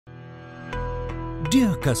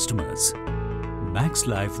Dear customers, Max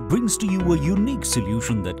Life brings to you a unique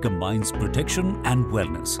solution that combines protection and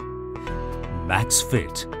wellness.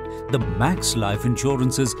 MaxFit, the Max Life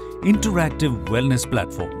Insurance's interactive wellness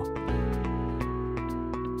platform.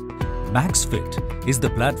 MaxFit is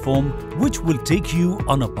the platform which will take you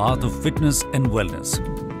on a path of fitness and wellness.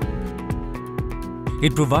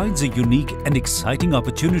 It provides a unique and exciting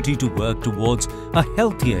opportunity to work towards a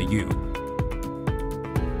healthier you.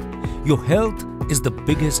 Your health is the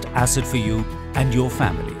biggest asset for you and your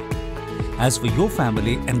family. As for your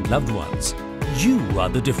family and loved ones, you are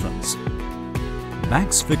the difference.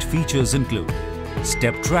 MaxFit features include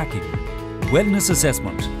step tracking, wellness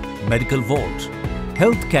assessment, medical vault,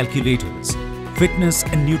 health calculators, fitness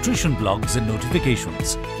and nutrition blogs and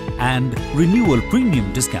notifications, and renewal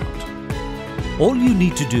premium discount. All you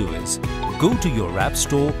need to do is go to your app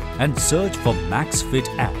store and search for MaxFit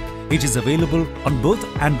app. It is available on both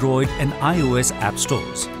Android and iOS app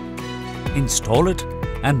stores. Install it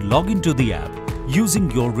and log into the app using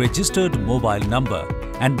your registered mobile number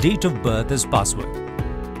and date of birth as password.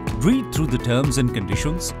 Read through the terms and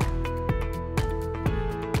conditions.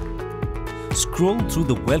 Scroll through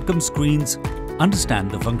the welcome screens, understand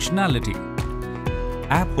the functionality.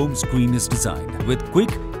 App home screen is designed with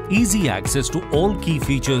quick, easy access to all key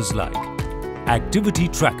features like Activity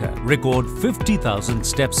Tracker, record 50,000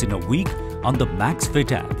 steps in a week on the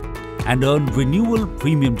MaxFit app and earn renewal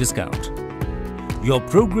premium discount. Your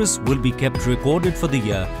progress will be kept recorded for the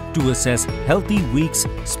year to assess healthy weeks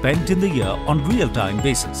spent in the year on real-time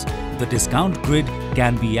basis. The discount grid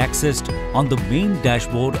can be accessed on the main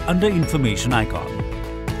dashboard under Information icon.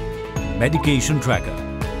 Medication Tracker.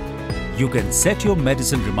 You can set your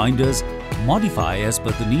medicine reminders, modify as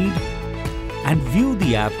per the need, and view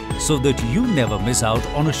the app so that you never miss out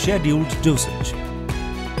on a scheduled dosage.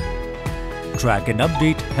 Track and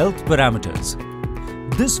update health parameters.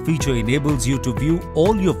 This feature enables you to view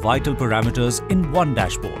all your vital parameters in one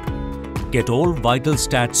dashboard. Get all vital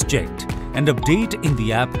stats checked and update in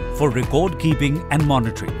the app for record keeping and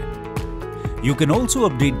monitoring. You can also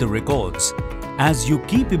update the records as you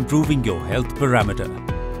keep improving your health parameter.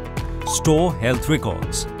 Store health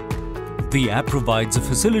records. The app provides a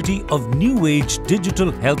facility of new-age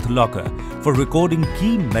digital health locker for recording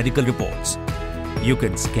key medical reports. You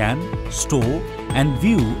can scan, store and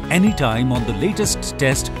view anytime on the latest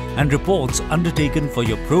test and reports undertaken for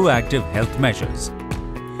your proactive health measures.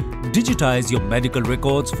 Digitize your medical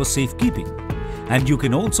records for safekeeping, and you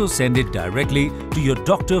can also send it directly to your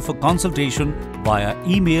doctor for consultation via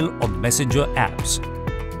email or messenger apps.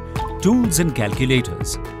 Tools and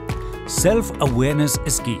calculators. Self-awareness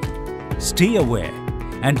is key. Stay aware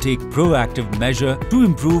and take proactive measure to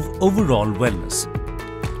improve overall wellness.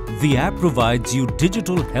 The app provides you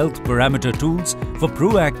digital health parameter tools for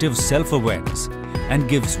proactive self-awareness and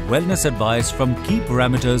gives wellness advice from key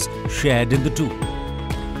parameters shared in the tool.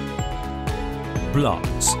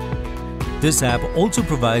 Blogs. This app also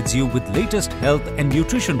provides you with latest health and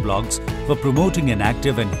nutrition blogs for promoting an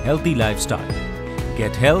active and healthy lifestyle.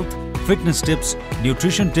 Get health, fitness tips,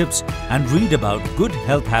 nutrition tips, and read about good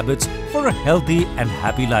health habits for a healthy and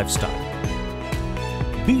happy lifestyle.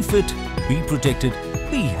 Be fit, be protected,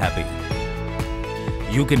 be happy.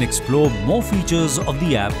 You can explore more features of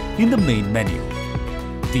the app in the main menu.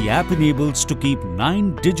 The app enables to keep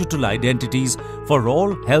 9 digital identities for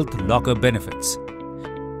all health locker benefits.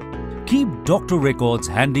 Keep doctor records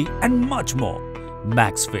handy and much more.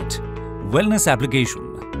 MaxFit, wellness application.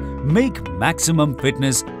 Make maximum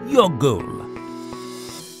fitness your goal.